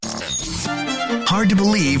hard to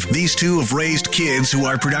believe these two have raised kids who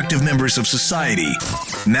are productive members of society.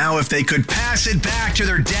 Now, if they could pass it back to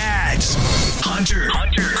their dads. Hunter,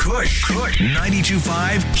 Kush,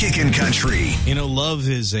 92.5 Kickin' Country. You know, love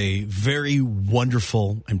is a very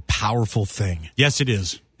wonderful and powerful thing. Yes, it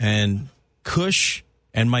is. And Kush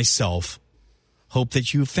and myself hope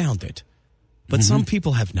that you have found it. But some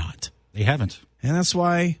people have not. They haven't. And that's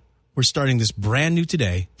why we're starting this brand new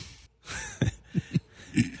today.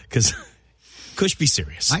 Because, Kush, be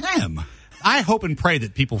serious. I am. I hope and pray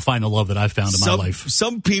that people find the love that I've found in my life.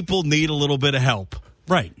 Some people need a little bit of help.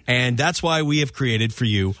 Right. And that's why we have created for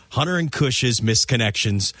you Hunter and Kush's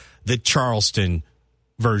Misconnections, the Charleston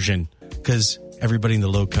version. Because everybody in the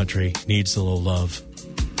Low Country needs a little love.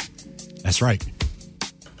 That's right.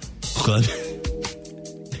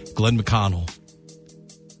 Glenn McConnell,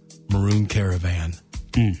 Maroon Caravan.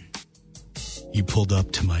 You pulled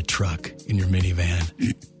up to my truck in your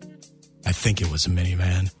minivan. I think it was a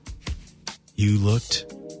minivan. You looked,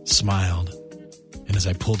 smiled, and as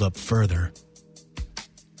I pulled up further,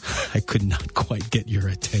 I could not quite get your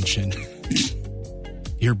attention.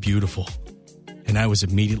 You're beautiful, and I was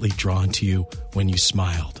immediately drawn to you when you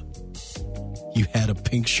smiled. You had a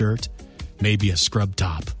pink shirt, maybe a scrub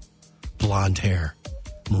top, blonde hair,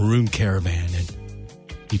 Maroon Caravan, and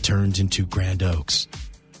he turned into Grand Oaks.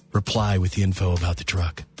 Reply with the info about the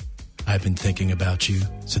truck. I've been thinking about you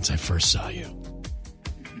since I first saw you.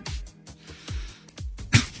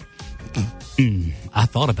 I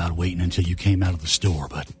thought about waiting until you came out of the store,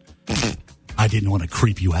 but I didn't want to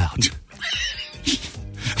creep you out.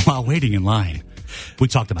 While waiting in line, we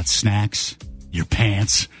talked about snacks, your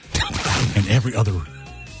pants, and your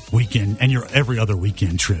every other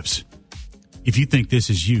weekend trips. If you think this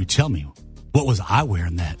is you, tell me, what was I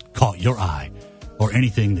wearing that caught your eye, or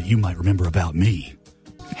anything that you might remember about me?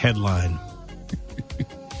 Headline: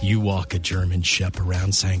 You walk a German Shep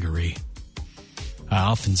around Sangaree. I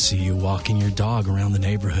often see you walking your dog around the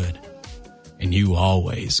neighborhood, and you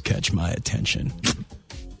always catch my attention.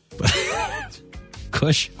 But,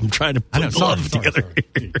 Kush, I'm trying to put love together.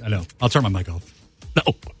 Sorry. I know. I'll turn my mic off.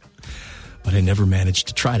 No. But I never managed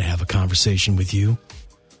to try to have a conversation with you.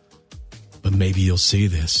 But maybe you'll see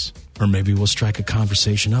this, or maybe we'll strike a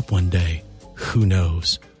conversation up one day. Who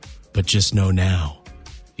knows? But just know now,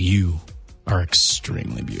 you are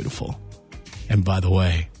extremely beautiful. And by the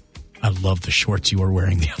way, I love the shorts you were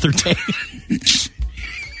wearing the other day.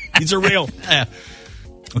 These are real.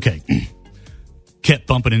 Okay. Kept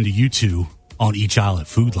bumping into you two on each aisle at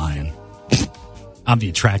Food Lion. I'm the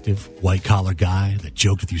attractive, white-collar guy that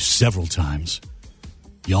joked with you several times.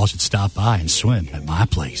 Y'all should stop by and swim at my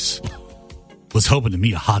place. Was hoping to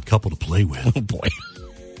meet a hot couple to play with. Oh, boy.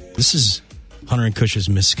 This is Hunter and Kush's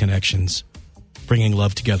Misconnections, bringing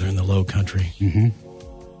love together in the Low Country.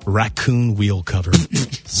 Raccoon wheel cover.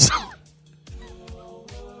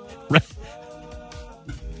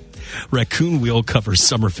 Raccoon wheel cover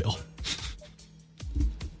Somerville.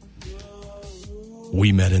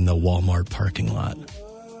 We met in the Walmart parking lot.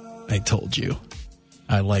 I told you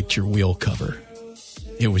I liked your wheel cover.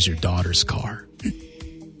 It was your daughter's car.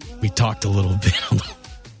 We talked a little bit on the...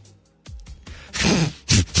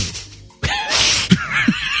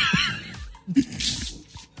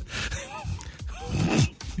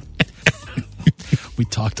 We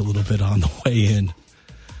talked a little bit on the way in.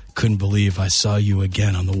 Couldn't believe I saw you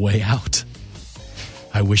again on the way out.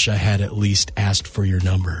 I wish I had at least asked for your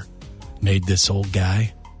number. Made this old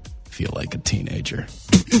guy feel like a teenager.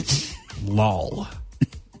 Lol.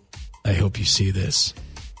 I hope you see this.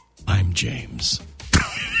 I'm James.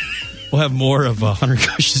 We'll have more of Hunter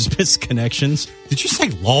Kush's Misconnections. Did you say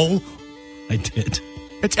lol? I did.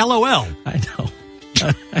 It's LOL. I know.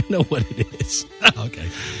 I know what it is. Okay.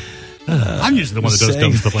 I'm usually the one that does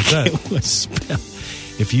dumb stuff like that. It was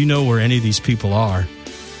if you know where any of these people are,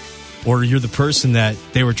 or you're the person that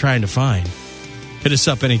they were trying to find, hit us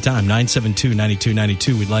up anytime,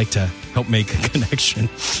 972-9292. We'd like to help make a connection.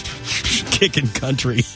 Kickin' Country.